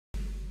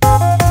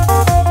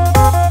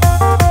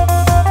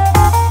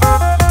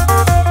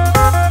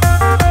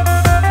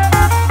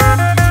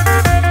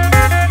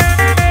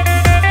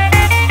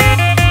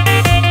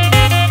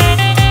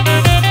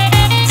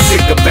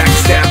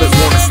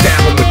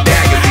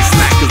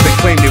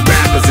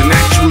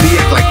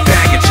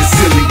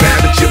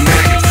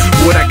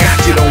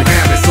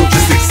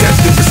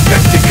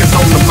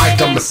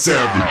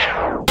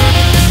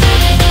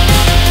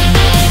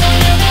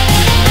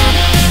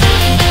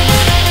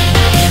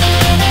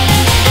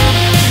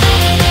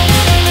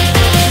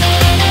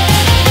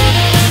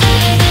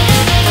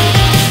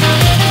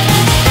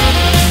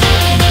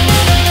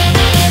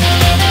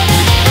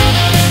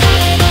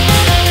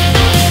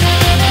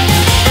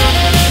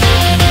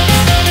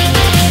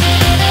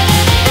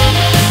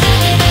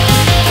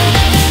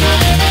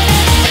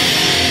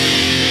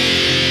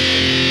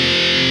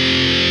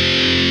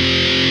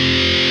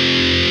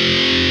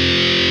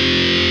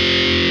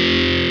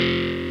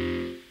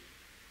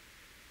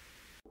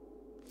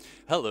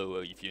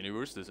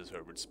Universe, this is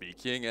Herbert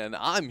speaking, and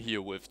I'm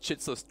here with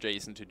Chitsa's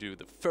Jason to do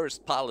the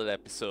first pilot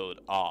episode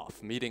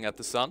of Meeting at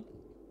the Sun.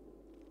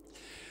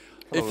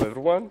 Hello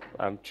everyone,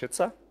 I'm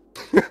Chitsa.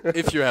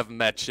 If you haven't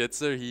met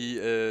Chitsa, he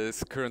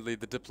is currently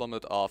the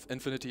diplomat of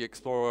Infinity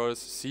Explorers,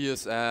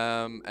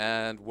 CSM,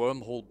 and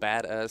Wormhole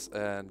Badass,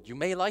 and you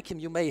may like him,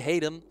 you may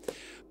hate him,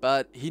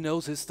 but he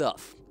knows his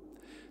stuff.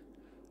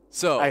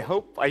 So I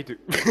hope I do.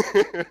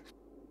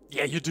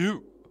 Yeah, you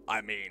do.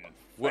 I mean,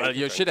 well,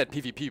 you're shit at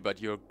PvP, but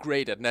you're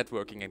great at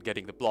networking and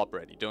getting the blob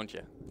ready, don't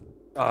you?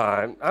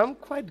 I'm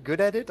quite good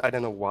at it. I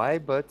don't know why,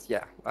 but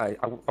yeah, I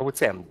would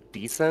say I'm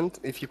decent.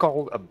 If you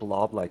call a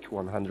blob like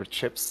 100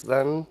 ships,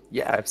 then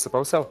yeah, I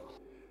suppose so.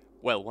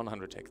 Well,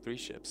 100 Tech 3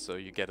 ships, so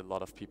you get a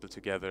lot of people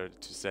together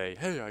to say,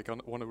 hey, I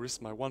want to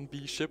risk my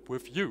 1B ship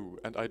with you,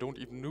 and I don't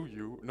even know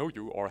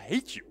you or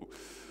hate you.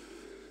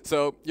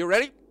 So, you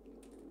ready?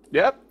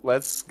 Yep,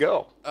 let's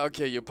go.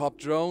 Okay, you pop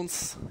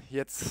drones.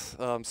 Let's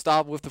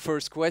start with the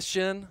first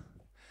question.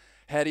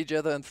 Head each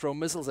other and throw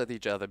missiles at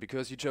each other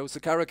because you chose the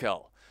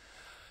caracal.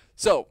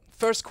 So,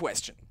 first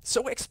question.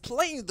 So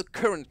explain the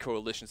current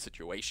coalition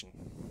situation.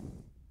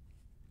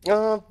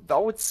 I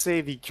would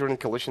say the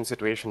current coalition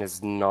situation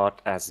is not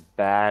as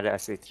bad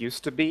as it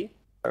used to be.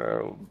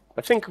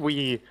 I think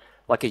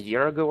like a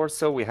year ago or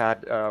so, we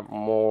had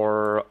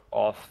more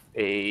of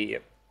a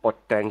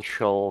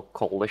potential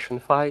coalition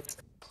fight.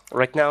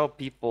 Right now,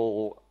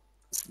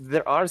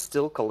 there are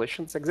still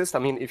coalitions exist. I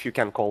mean, if you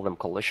can call them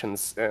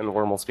coalitions in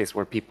wormhole space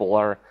where people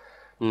are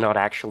not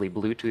actually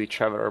blue to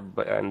each other,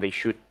 and they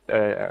shoot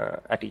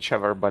at each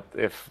other, but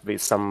if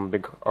some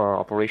big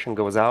operation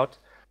goes out,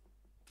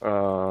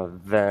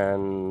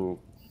 then,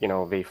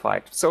 they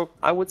fight. So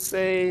I would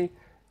say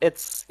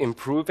it's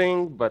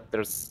improving, but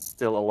there's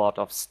still a lot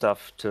of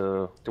stuff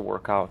to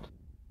work out.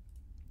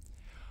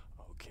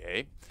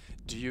 Okay.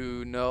 Do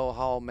you know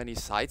how many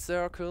sites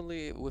there are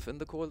currently within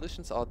the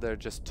coalitions? Are there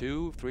just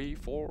 2, 3,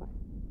 4?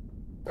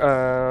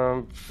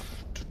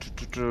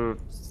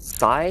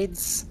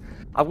 Sides?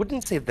 I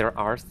wouldn't say there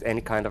are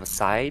any kind of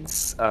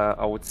sides.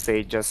 I would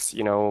say just,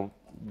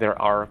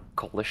 there are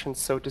coalitions,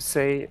 so to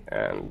say,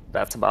 and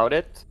that's about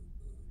it.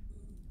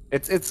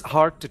 It's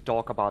hard to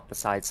talk about the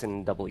sides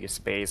in W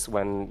space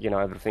when,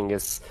 everything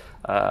is,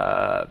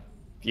 everyone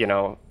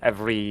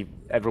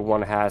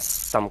has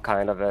some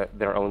kind of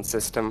their own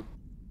system.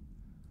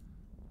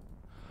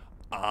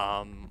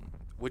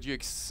 Would you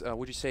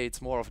say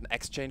it's more of an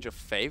exchange of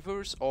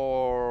favors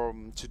or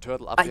to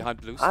turtle up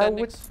behind blue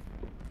standings?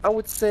 I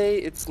would say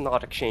it's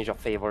not exchange of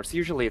favors.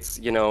 Usually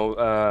it's,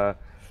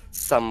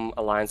 some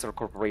alliance or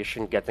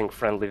corporation getting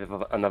friendly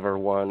with another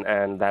one,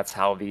 and that's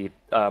how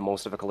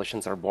most of the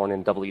coalitions are born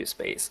in W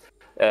space.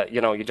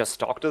 You just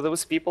talk to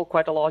those people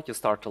quite a lot, you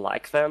start to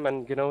like them,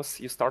 and, you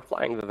start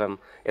flying with them.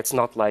 It's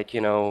not like,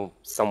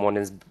 someone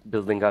is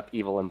building up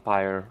evil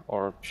empire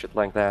or shit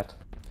like that.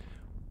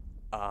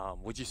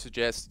 Would you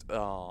suggest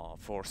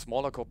for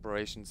smaller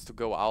corporations to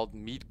go out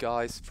and meet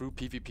guys through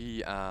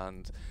PvP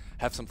and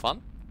have some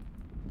fun?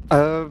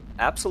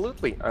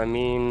 Absolutely. I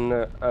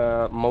mean,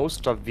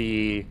 most of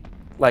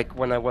like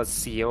when I was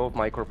CEO of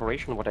my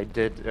corporation, what I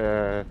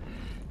did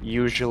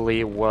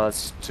usually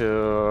was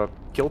to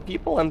kill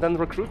people and then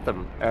recruit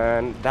them,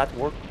 and that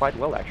worked quite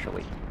well,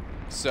 actually.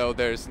 So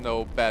there's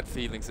no bad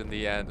feelings in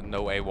the end and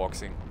no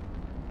AWOXing?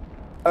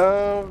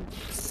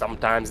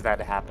 Sometimes that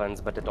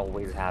happens, but it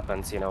always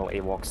happens,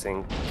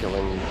 AWOXing,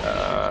 killing,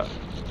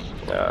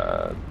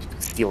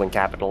 stealing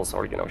capitals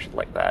or, shit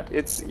like that.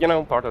 It's,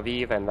 part of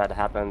Eve, and that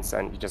happens,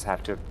 and you just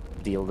have to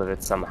deal with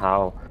it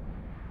somehow.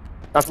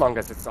 As long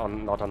as it's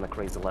not on a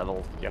crazy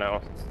level,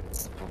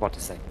 it's, what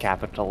is a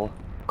capital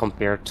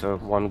compared to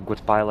one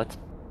good pilot.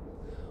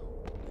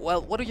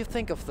 Well, what do you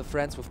think of the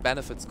friends with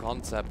benefits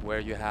concept, where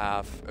you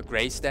have a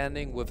gray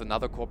standing with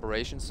another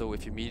corporation, so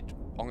if you meet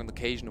on an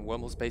occasion in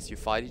wormhole space you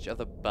fight each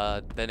other,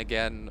 but then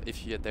again,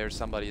 if there's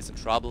somebody is in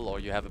trouble or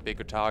you have a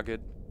bigger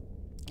target,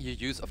 you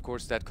use, of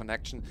course, that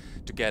connection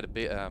to get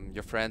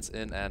your friends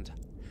in and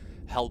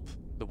help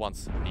the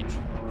ones who need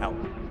help?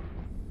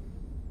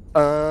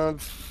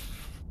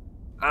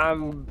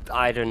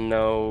 I don't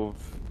know.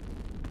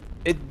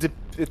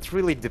 It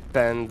really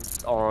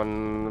depends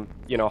on,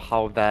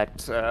 how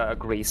that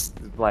grace,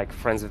 like,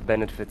 friends with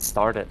benefits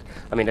started.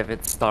 I mean, if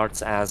it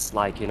starts as,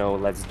 like,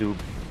 let's do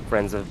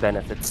friends with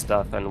benefits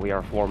stuff and we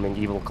are forming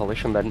evil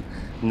coalition, then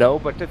no.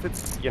 But if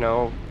it's,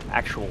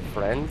 actual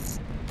friends,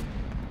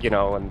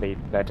 and they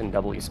met in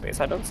W space,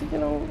 I don't see,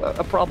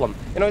 a problem.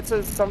 It's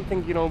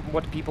something,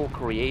 what people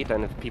create,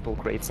 and if people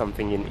create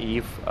something in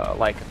Eve,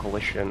 like a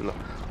coalition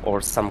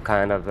or some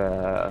kind of,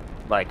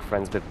 like,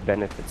 friends with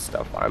benefits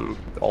stuff, I'm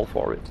all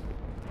for it.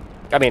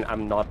 I mean,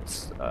 I'm not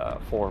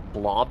for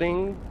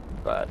blobbing,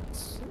 but,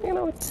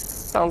 it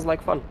sounds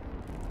like fun.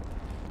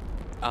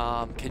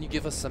 Can you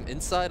give us some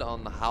insight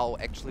on how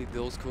actually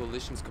those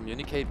coalitions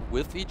communicate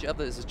with each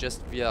other? Is it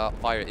just via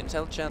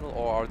intel channel,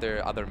 or are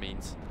there other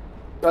means?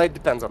 It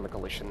depends on the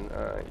coalition.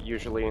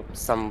 Usually,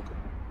 some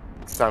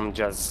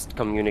just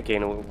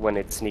communicate when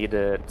it's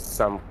needed.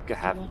 Some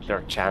have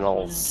their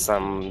channels.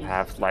 Some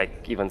have,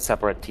 like, even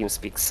separate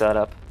TeamSpeak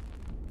setup.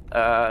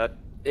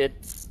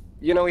 It's,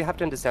 you know, you have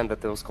to understand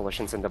that those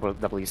collisions in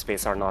W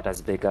space are not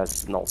as big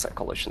as nullsec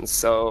collisions,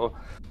 so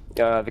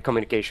the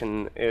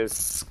communication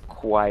is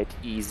quite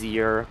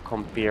easier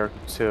compared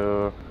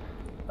to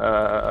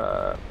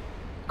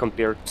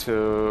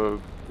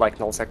like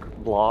nullsec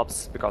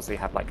blobs, because they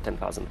have like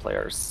 10,000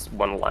 players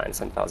one line,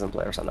 10,000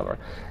 players another.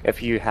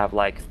 If you have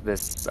like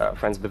this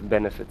friends with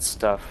benefits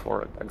stuff,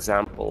 for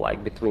example,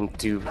 like between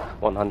two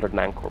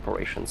 100-man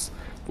corporations,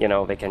 you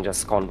know, they can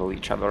just convo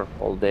each other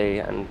all day,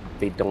 and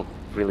they don't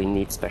really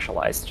need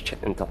specialized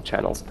intel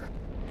channels.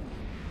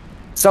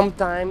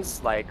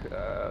 Sometimes, like,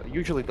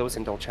 usually those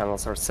intel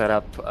channels are set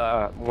up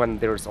when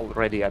there's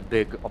already a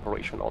big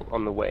operation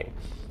on the way.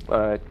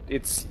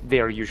 It's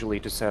there usually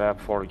to set up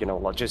for, you know,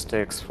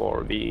 logistics,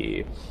 for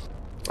the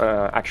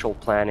actual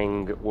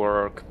planning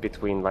work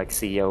between like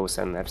CEOs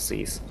and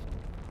FCs.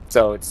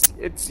 So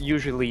it's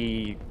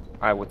usually,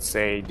 I would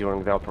say,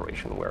 during the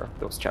operation where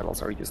those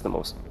channels are used the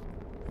most.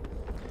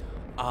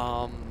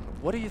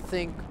 What do you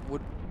think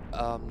would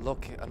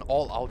look an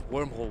all-out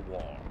wormhole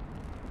war?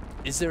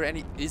 Is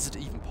it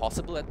even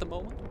possible at the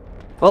moment?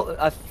 Well,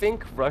 I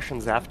think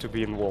Russians have to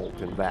be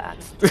involved in that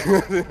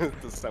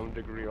to some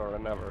degree or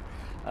another.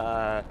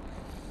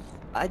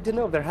 I don't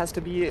know, there has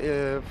to be,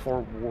 for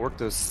war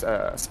to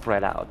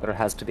spread out, there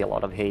has to be a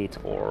lot of hate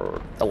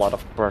or a lot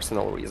of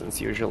personal reasons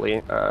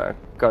usually,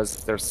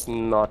 because there's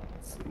not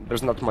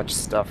much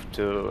stuff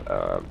to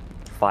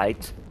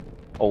fight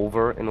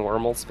over in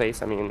wormhole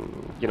space. I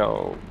mean, you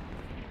know,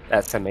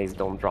 SMAs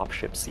don't drop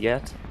ships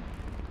yet.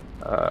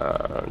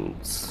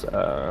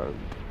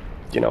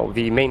 You know,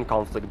 the main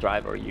conflict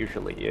driver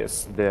usually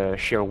is the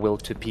sheer will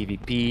to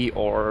PvP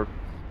or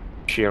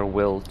sheer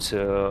will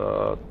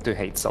to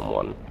hate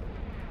someone.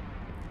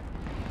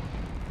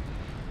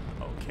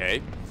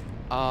 Okay.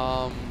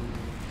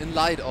 In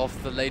light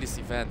of the latest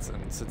events,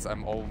 and since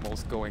I'm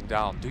almost going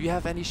down, do you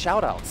have any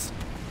shoutouts?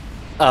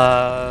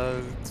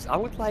 I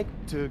would like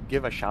to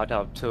give a shout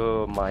out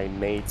to my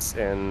mates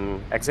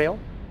in Exile.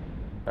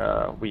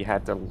 We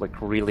had a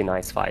like really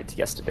nice fight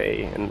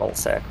yesterday in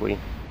Nullsec. We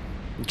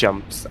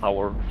jumped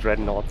our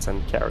dreadnoughts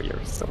and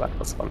carriers, so that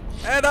was fun.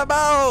 And I'm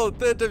out!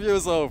 The interview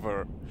is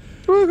over.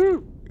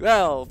 Woohoo!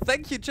 Well,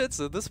 thank you,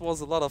 Chitsa. This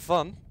was a lot of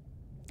fun.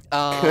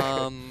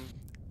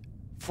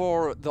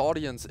 For the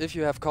audience, if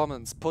you have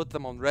comments, put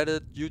them on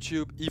Reddit,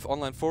 YouTube, EVE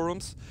Online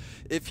forums.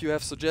 If you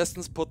have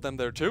suggestions, put them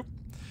there too.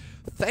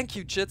 Thank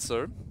you,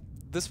 Chitsa.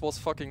 This was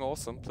fucking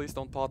awesome. Please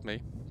don't pot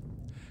me.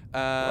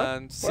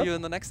 And see you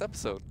in the next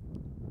episode.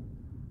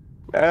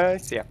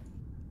 See ya.